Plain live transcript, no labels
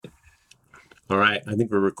All right, I think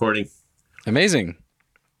we're recording. Amazing.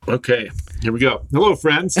 Okay, here we go. Hello,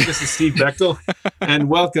 friends. This is Steve Bechtel, and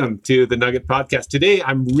welcome to the Nugget Podcast. Today,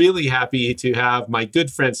 I'm really happy to have my good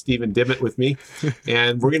friend Stephen Dimmitt with me,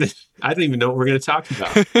 and I don't even know what we're gonna talk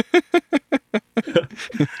about.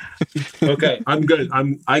 Okay, I'm good.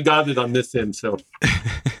 I got it on this end, so.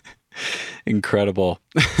 Incredible.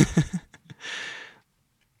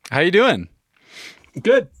 How you doing?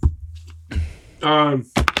 Good.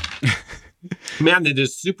 Man, it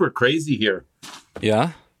is super crazy here.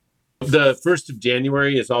 Yeah? The 1st of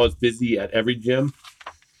January is always busy at every gym,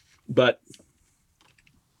 but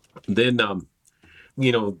then,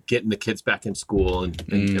 getting the kids back in school and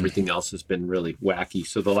everything else has been really wacky.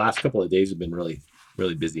 So the last couple of days have been really,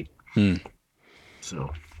 really busy. So,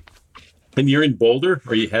 and you're in Boulder,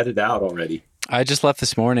 or are you headed out already? I just left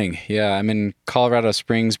this morning. Yeah, I'm in Colorado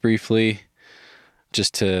Springs briefly,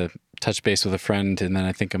 just to touch base with a friend, and then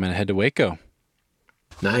I think I'm going to head to Waco.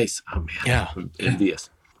 Nice. Oh, man. Yeah. I'm envious.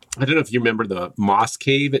 I don't know if you remember the Moss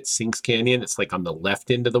Cave at Sinks Canyon. It's like on the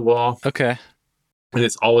left end of the wall. Okay. And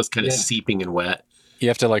it's always kind of seeping and wet. You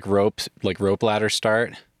have to rope ladder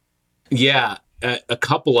start? Yeah. A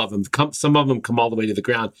couple of them. Some of them come all the way to the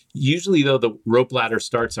ground. Usually, though, the rope ladder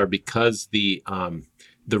starts are because the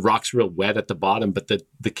rock's real wet at the bottom, but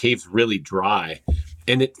the cave's really dry.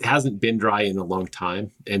 And it hasn't been dry in a long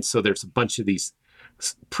time. And so there's a bunch of these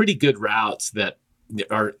pretty good routes that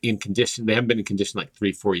are in condition. They haven't been in condition like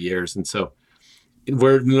 3-4 years. And so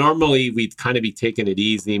where normally we'd kind of be taking it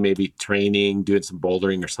easy, maybe training, doing some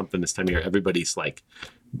bouldering or something this time of year, everybody's like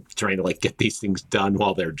trying to get these things done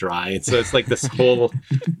while they're dry. And so it's like this whole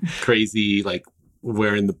crazy,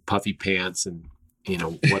 wearing the puffy pants and,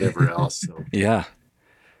 whatever else. So, yeah.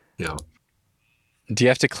 Yeah. Do you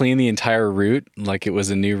have to clean the entire route like it was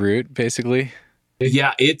a new route, basically?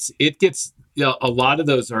 Yeah, it gets, a lot of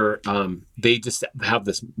those are, they just have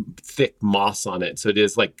this thick moss on it. So it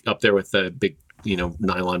is up there with the big,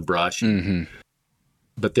 nylon brush. Mm-hmm.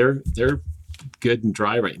 But they're good and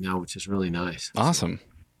dry right now, which is really nice. Awesome.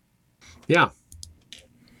 Yeah.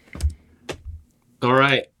 All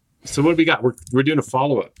right. So what do we got? We're doing a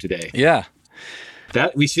follow-up today. Yeah.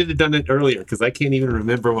 That we should have done it earlier because I can't even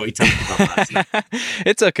remember what we talked about last night.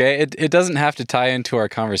 It's okay. It doesn't have to tie into our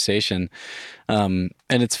conversation. And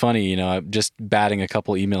it's funny, just batting a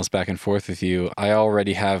couple emails back and forth with you. I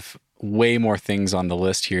already have way more things on the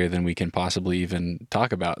list here than we can possibly even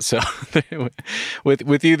talk about. So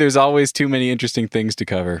with you, there's always too many interesting things to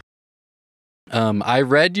cover. I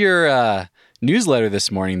read your newsletter this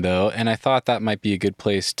morning, though, and I thought that might be a good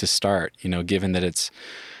place to start, given that it's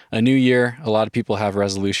a new year. A lot of people have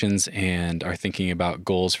resolutions and are thinking about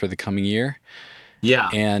goals for the coming year. Yeah.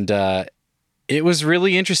 And it was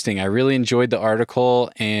really interesting. I really enjoyed the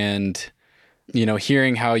article and,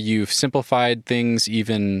 hearing how you've simplified things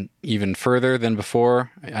even further than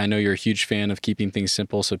before. I know you're a huge fan of keeping things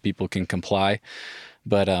simple so people can comply.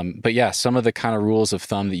 But yeah, some of the kind of rules of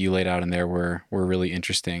thumb that you laid out in there were really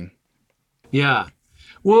interesting. Yeah.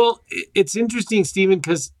 Well, it's interesting, Stephen,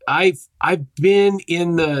 because I've been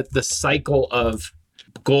in the cycle of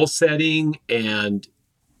goal setting and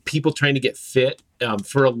people trying to get fit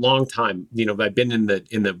for a long time. I've been in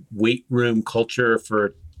the weight room culture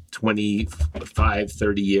for 25,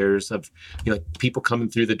 30 years of people coming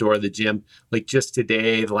through the door of the gym. Like just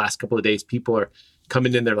today, the last couple of days, people are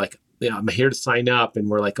coming in. They're like, I'm here to sign up, and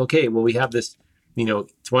we're like, okay, well, we have this. Why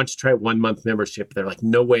don't you try 1 month membership? They're like,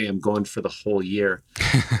 no way, I'm going for the whole year.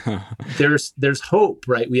 There's hope,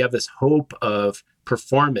 right? We have this hope of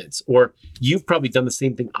performance. Or you've probably done the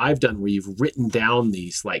same thing I've done, where you've written down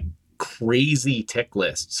these crazy tick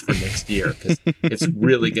lists for next year because it's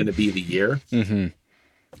really going to be the year,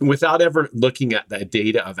 without ever looking at the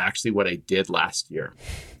data of actually what I did last year.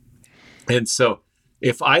 And so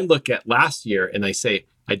if I look at last year and I say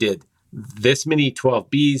I did this many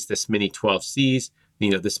 12Bs, this many 12Cs,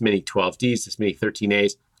 this many 12Ds, this many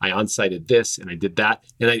 13As. I on-sited this and I did that.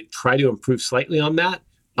 And I try to improve slightly on that.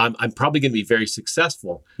 I'm probably going to be very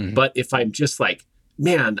successful. Mm-hmm. But if I'm just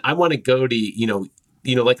man, I want to go to,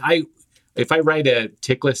 if I write a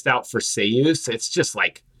tick list out for Seus, it's just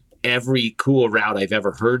every cool route I've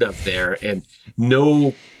ever heard of there. And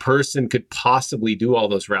no person could possibly do all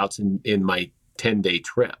those routes in my 10-day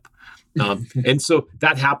trip. And so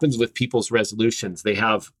that happens with people's resolutions. They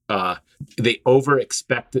have, they over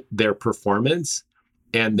expect their performance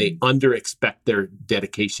and they under expect their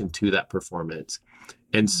dedication to that performance.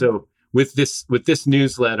 And so with this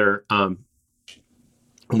newsletter, I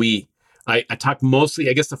talked mostly,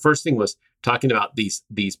 I guess the first thing was talking about these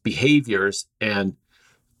behaviors. And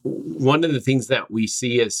one of the things that we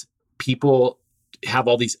see is people have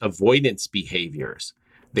all these avoidance behaviors.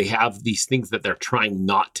 They have these things that they're trying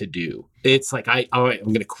not to do. It's like, all right, I'm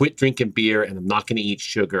going to quit drinking beer, and I'm not going to eat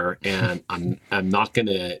sugar, and I'm not going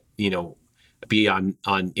to, be on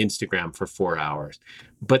Instagram for 4 hours.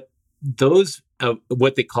 But those,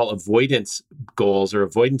 what they call avoidance goals or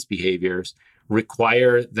avoidance behaviors,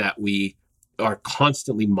 require that we are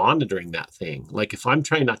constantly monitoring that thing. Like if I'm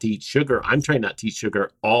trying not to eat sugar, I'm trying not to eat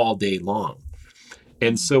sugar all day long.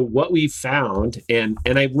 And so what we found, and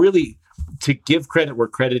I really, to give credit where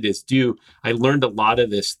credit is due, I learned a lot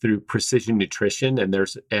of this through precision nutrition. And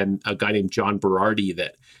there's a guy named John Berardi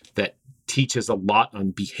that teaches a lot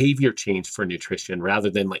on behavior change for nutrition rather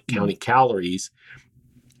than like counting calories.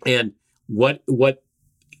 And what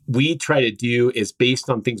we try to do is based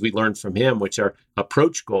on things we learned from him, which are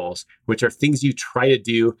approach goals, which are things you try to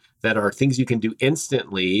do that are things you can do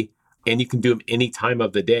instantly, and you can do them any time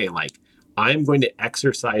of the day. Like, I'm going to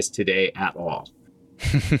exercise today at all.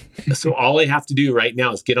 So all I have to do right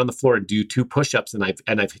now is get on the floor and do 2 push-ups, and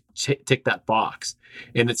I've ticked that box.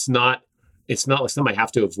 And it's not like something I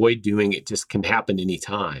have to avoid doing. It just can happen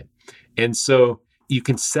anytime. And so you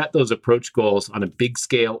can set those approach goals on a big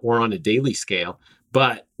scale or on a daily scale.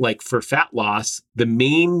 But like for fat loss, the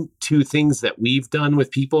main 2 things that we've done with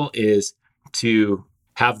people is to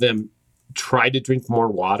have them try to drink more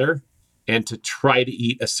water and to try to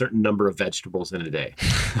eat a certain number of vegetables in a day.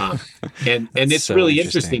 And it's so really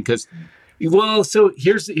interesting because, so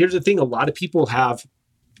here's the thing. A lot of people have,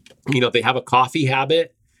 they have a coffee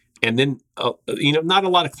habit. And then, not a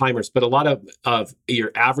lot of climbers, but a lot of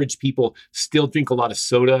your average people still drink a lot of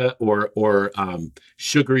soda or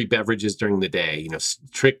sugary beverages during the day.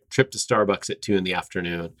 Trip to Starbucks at 2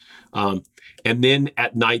 p.m. And then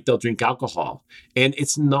at night, they'll drink alcohol. And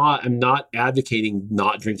I'm not advocating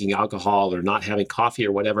not drinking alcohol or not having coffee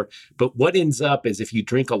or whatever. But what ends up is if you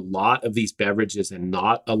drink a lot of these beverages and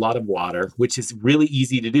not a lot of water, which is really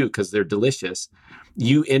easy to do because they're delicious,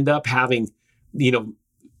 you end up having,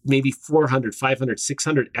 maybe 400, 500,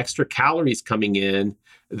 600 extra calories coming in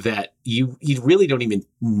that you really don't even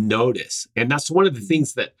notice. And that's one of the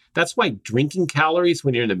things that's why drinking calories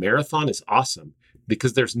when you're in a marathon is awesome,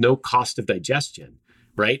 because there's no cost of digestion,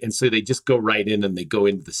 right? And so they just go right in and they go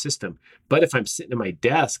into the system. But if I'm sitting at my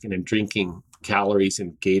desk and I'm drinking calories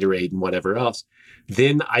and Gatorade and whatever else,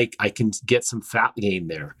 then I can get some fat gain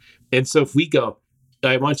there. And so if we go,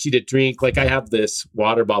 I want you to drink, like I have this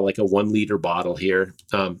water bottle, like a 1 liter bottle here.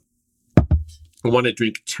 I want to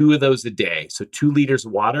drink 2 of those a day. So 2 liters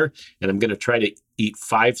of water, and I'm going to try to eat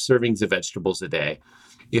 5 servings of vegetables a day.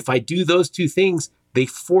 If I do those 2 things, they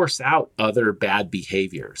force out other bad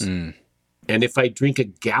behaviors. And if I drink a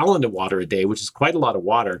gallon of water a day, which is quite a lot of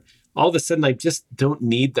water, all of a sudden I just don't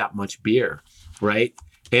need that much beer, right?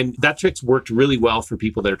 And that trick's worked really well for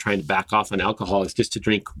people that are trying to back off on alcohol, is just to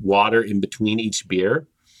drink water in between each beer.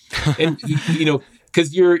 And,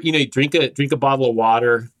 because you drink a bottle of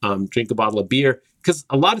water, drink a bottle of beer, because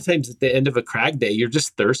a lot of times at the end of a crag day, you're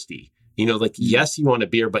just thirsty. Yes, you want a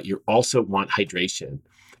beer, but you also want hydration.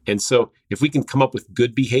 And so if we can come up with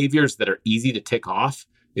good behaviors that are easy to tick off,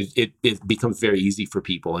 it becomes very easy for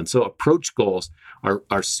people. And so approach goals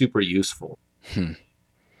are super useful.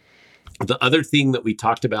 The other thing that we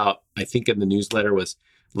talked about, I think in the newsletter, was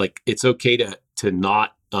like, it's okay to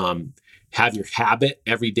not have your habit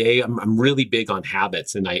every day. I'm really big on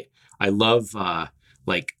habits, and I love I'm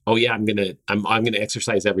gonna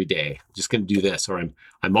exercise every day. I'm just gonna do this, or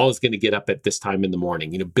I'm always gonna get up at this time in the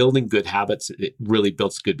morning. Building good habits, it really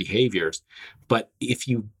builds good behaviors. But if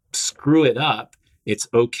you screw it up, it's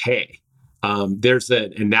okay. There's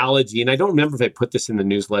an analogy, and I don't remember if I put this in the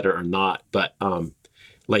newsletter or not, but of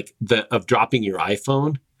dropping your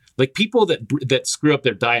iPhone. Like people that screw up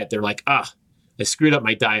their diet, they're like, I screwed up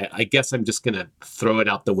my diet. I guess I'm just going to throw it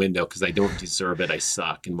out the window because I don't deserve it. I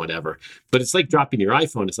suck and whatever. But it's like dropping your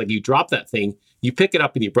iPhone. It's like you drop that thing, you pick it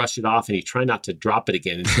up and you brush it off and you try not to drop it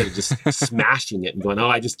again instead of just smashing it and going,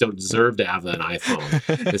 I just don't deserve to have an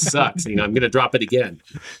iPhone. It sucks. I'm going to drop it again.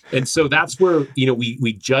 And so that's where,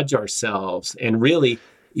 we judge ourselves. And really,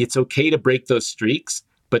 it's okay to break those streaks,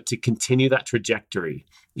 but to continue that trajectory.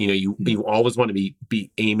 You always want to be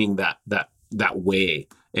aiming that way.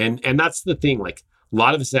 And that's the thing. Like a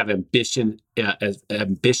lot of us have ambitious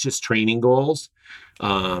training goals,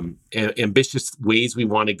 ambitious ways we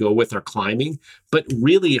want to go with our climbing. But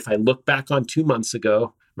really, if I look back on 2 months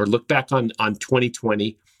ago or look back on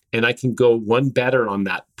 2020, and I can go one better on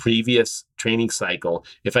that previous training cycle,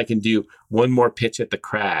 if I can do one more pitch at the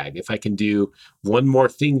crag, if I can do one more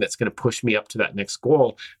thing that's going to push me up to that next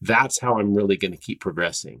goal, that's how I'm really going to keep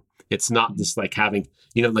progressing. It's not just like having,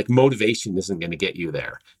 like motivation isn't going to get you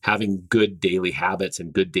there. Having good daily habits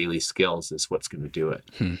and good daily skills is what's going to do it.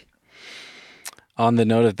 On the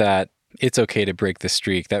note of that, it's okay to break the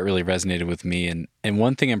streak. That really resonated with me. And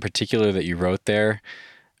one thing in particular that you wrote there,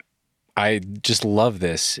 I just love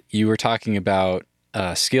this. You were talking about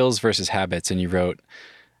skills versus habits, and you wrote,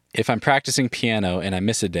 if I'm practicing piano and I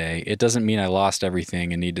miss a day, it doesn't mean I lost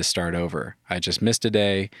everything and need to start over. I just missed a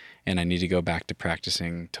day and I need to go back to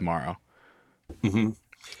practicing tomorrow. Mm-hmm.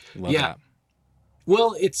 Love that.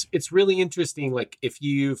 Well, it's really interesting. Like if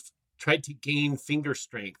you've tried to gain finger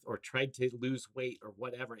strength or tried to lose weight or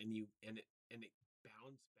whatever, and it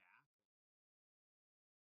bounds back.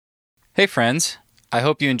 Hey friends, I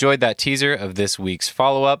hope you enjoyed that teaser of this week's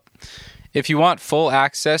follow-up. If you want full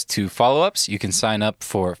access to follow-ups, you can sign up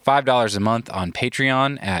for $5 a month on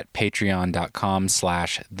Patreon at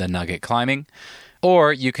patreon.com/thenuggetclimbing.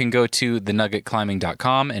 Or you can go to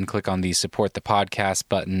thenuggetclimbing.com and click on the support the podcast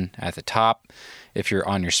button at the top. If you're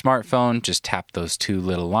on your smartphone, just tap those two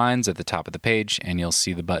little lines at the top of the page and you'll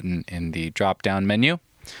see the button in the drop-down menu.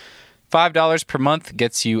 $5 per month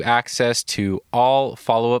gets you access to all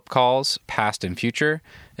follow-up calls, past and future.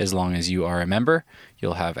 As long as you are a member,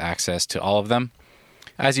 you'll have access to all of them.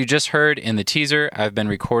 As you just heard in the teaser, I've been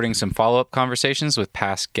recording some follow-up conversations with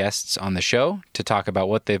past guests on the show to talk about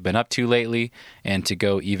what they've been up to lately and to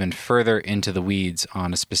go even further into the weeds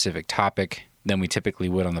on a specific topic than we typically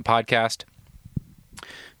would on the podcast.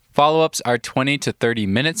 Follow-ups are 20 to 30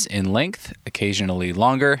 minutes in length, occasionally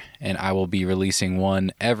longer, and I will be releasing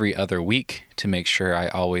one every other week to make sure I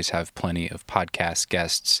always have plenty of podcast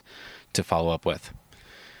guests to follow up with.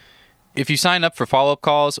 If you sign up for follow-up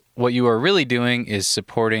calls, what you are really doing is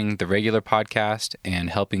supporting the regular podcast and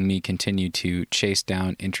helping me continue to chase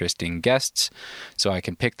down interesting guests so I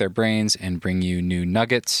can pick their brains and bring you new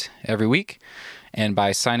nuggets every week. And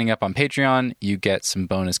by signing up on Patreon, you get some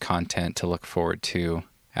bonus content to look forward to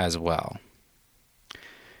as well.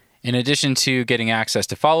 In addition to getting access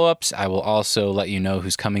to follow-ups, I will also let you know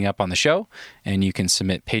who's coming up on the show, and you can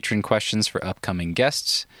submit patron questions for upcoming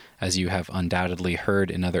guests, as you have undoubtedly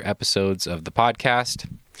heard in other episodes of the podcast.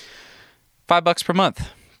 $5 per month.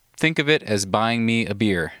 Think of it as buying me a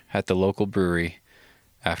beer at the local brewery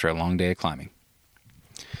after a long day of climbing.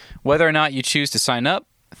 Whether or not you choose to sign up,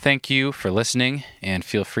 thank you for listening, and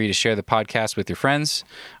feel free to share the podcast with your friends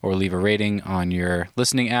or leave a rating on your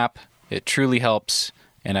listening app. It truly helps,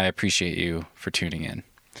 and I appreciate you for tuning in.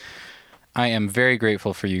 I am very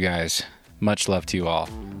grateful for you guys. Much love to you all.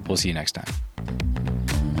 We'll see you next time.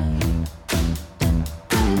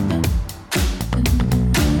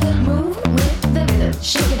 Move with the rhythm.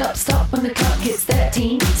 Shake it up, stop when the clock hits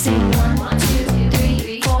 13. Sing 1, 2,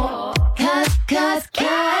 3, 4. Cause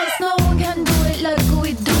no one can do it like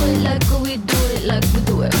we do it, like we do it, like we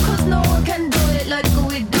do it. Cause no one can do it like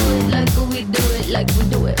we do it, like we do it, like we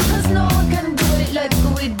do it. Cause no one can do it like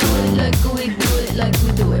we do it, like we do it, like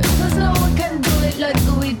we do it. Cause no one can do it like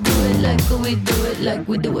we do it, like we do it, like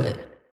we do it.